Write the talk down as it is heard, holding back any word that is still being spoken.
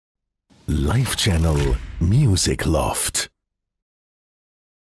Life Channel Music Loft.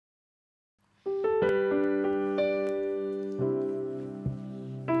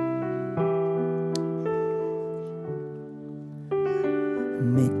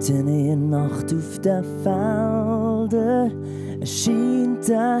 Mitten in der Nacht auf den Feldern erscheint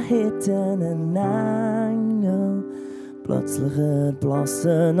der Hirte ein Engel. Plötzlich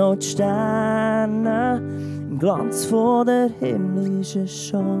erblassen auch die Sterne im Glanz von der himmlischen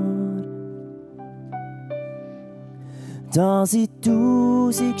Schar. Da sind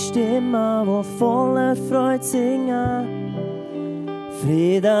 1000 Stimmen, die voller Freude singen,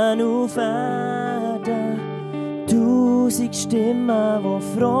 Frieden auf Erden. 1000 Stimmen,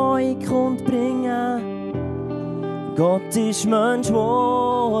 die Freude kommt bringen. Gott ist Mensch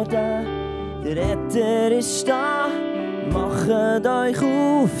geworden, der Retter ist da, macht euch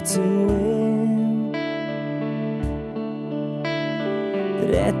auf zu ihm. Der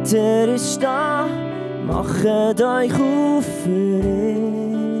Retter ist da, macht euch auf für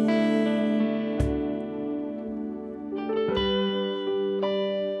ihn.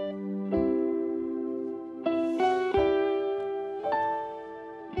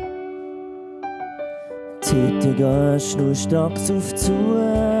 Die Hirten gehen schnurstracks auf die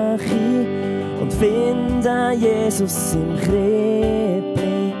Suche und finden Jesus im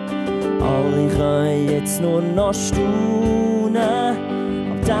Krippli. Alle können jetzt nur noch staunen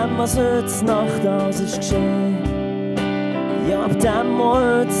ab dem, was heute Nacht alles ist geschehen. Ja, ab dem,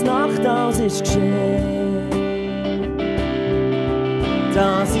 was heute Nacht alles ist geschehen.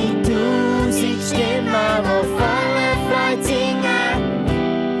 Da sind 1000 Stimmen, die voller Freude singen,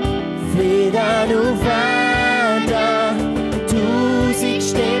 Frieden auf Erden. 1000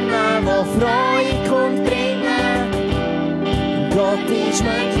 Stimmen, die Freude kommt bringen. Gott ist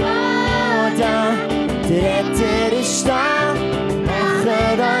Mensch geworden, der Retter ist da, macht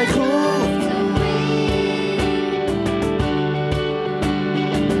euch auf zu ihm.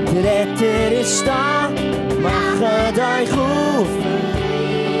 Der Retter ist da, macht euch auf.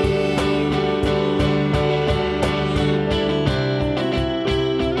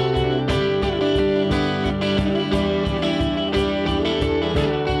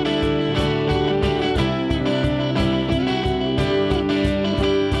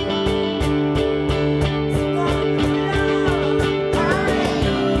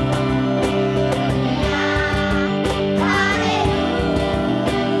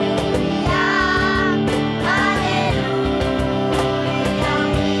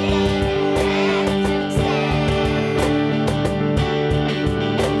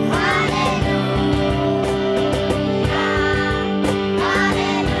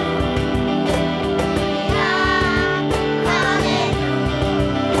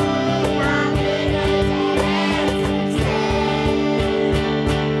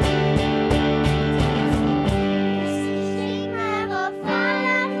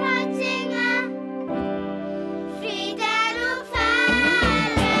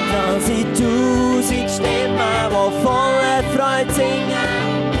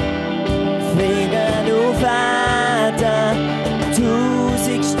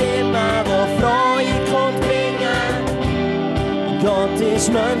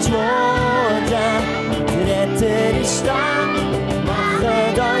 Mensch geworden, der Retter ist da, macht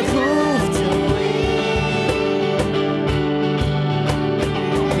euch auf zu ihm.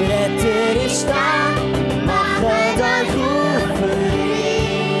 Der Retter ist da, macht euch auf für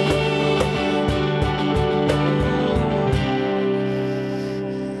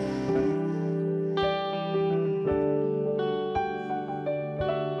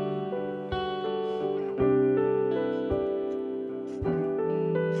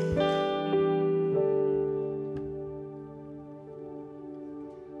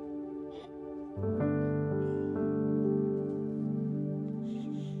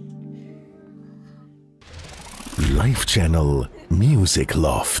Life Channel Music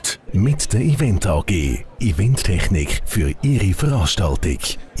Loft mit der Event AG. Eventtechnik für Ihre Veranstaltung.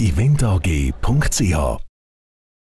 eventag.ch